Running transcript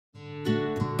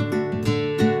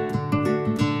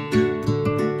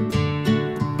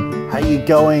it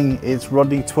going? It's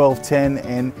Rodney 1210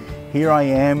 and here I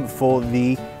am for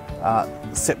the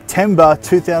September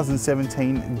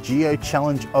 2017 Geo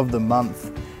Challenge of the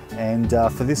month. And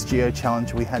for this Geo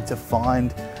Challenge we had to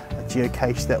find a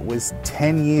geocache that was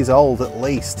 10 years old at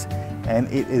least,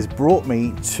 and it has brought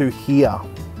me to here.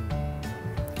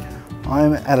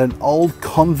 I'm at an old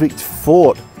convict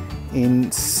fort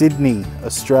in Sydney,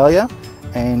 Australia,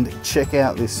 and check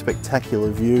out this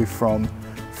spectacular view from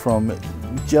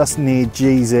just near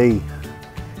GZ.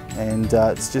 And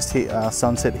it's just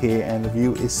sunset here, and the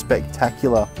view is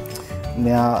spectacular.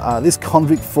 Now this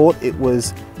convict fort, it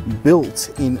was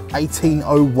built in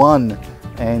 1801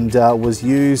 and was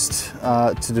used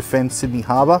to defend Sydney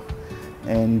Harbour,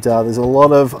 and there's a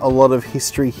lot of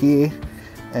history here.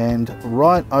 And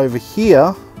right over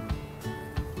here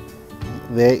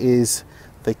there is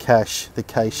the cache,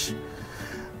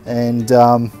 and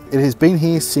it has been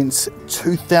here since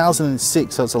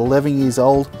 2006, so it's 11 years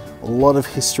old. A lot of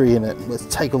history in it. Let's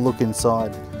take a look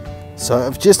inside. So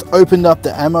I've just opened up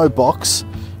the ammo box,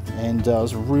 and I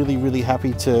was really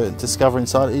happy to discover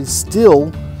inside it is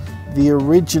still the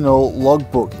original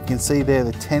logbook. You can see there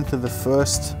the 10th of the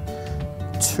 1st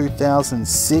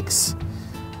 2006,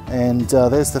 and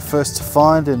there's the first to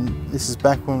find, and this is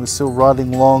back when we're still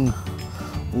writing long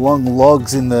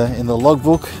logs in the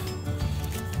logbook,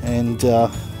 and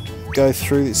go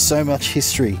through. There's so much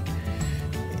history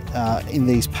in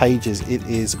these pages. It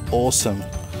is awesome.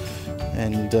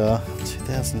 And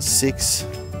 2006,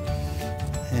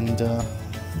 and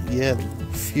yeah,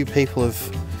 a few people have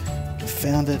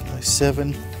found it.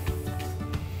 07.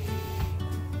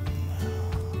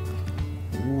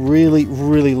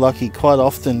 Really lucky. Quite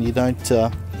often you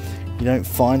don't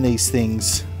find these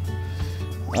things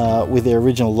with their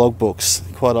original logbooks.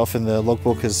 Quite often the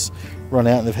logbook has run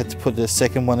out and they've had to put a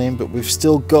second one in, but we've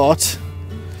still got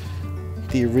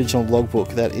the original logbook.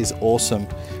 That is awesome.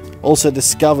 Also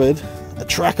discovered a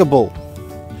trackable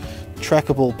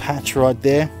patch right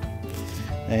there,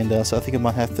 and so I think I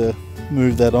might have to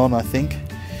move that on, I think.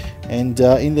 And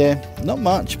in there, not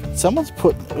much, but someone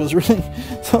put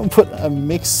a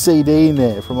mixed CD in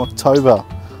there from October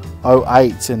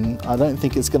 08, and I don't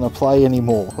think it's going to play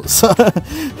anymore. So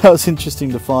that was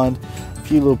interesting to find. A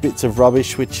few little bits of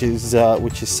rubbish, which is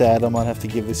sad. I might have to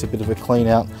give this a bit of a clean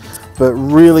out, but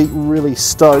really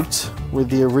stoked with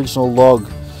the original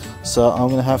log. So I'm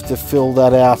going to have to fill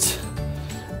that out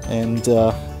and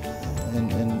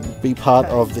be part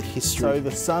of the history. So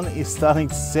the sun is starting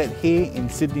to set here in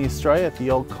Sydney, Australia, at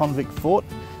the old convict fort.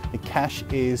 The cache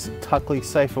is tuckly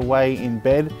safe away in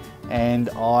bed, and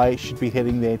I should be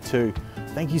heading there too.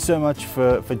 Thank you so much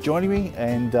for joining me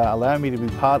and allowing me to be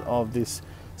part of this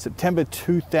September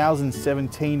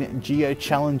 2017 Geo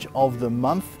Challenge of the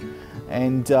month.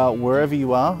 And wherever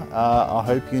you are, I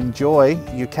hope you enjoy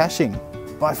your caching.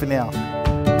 Bye for now.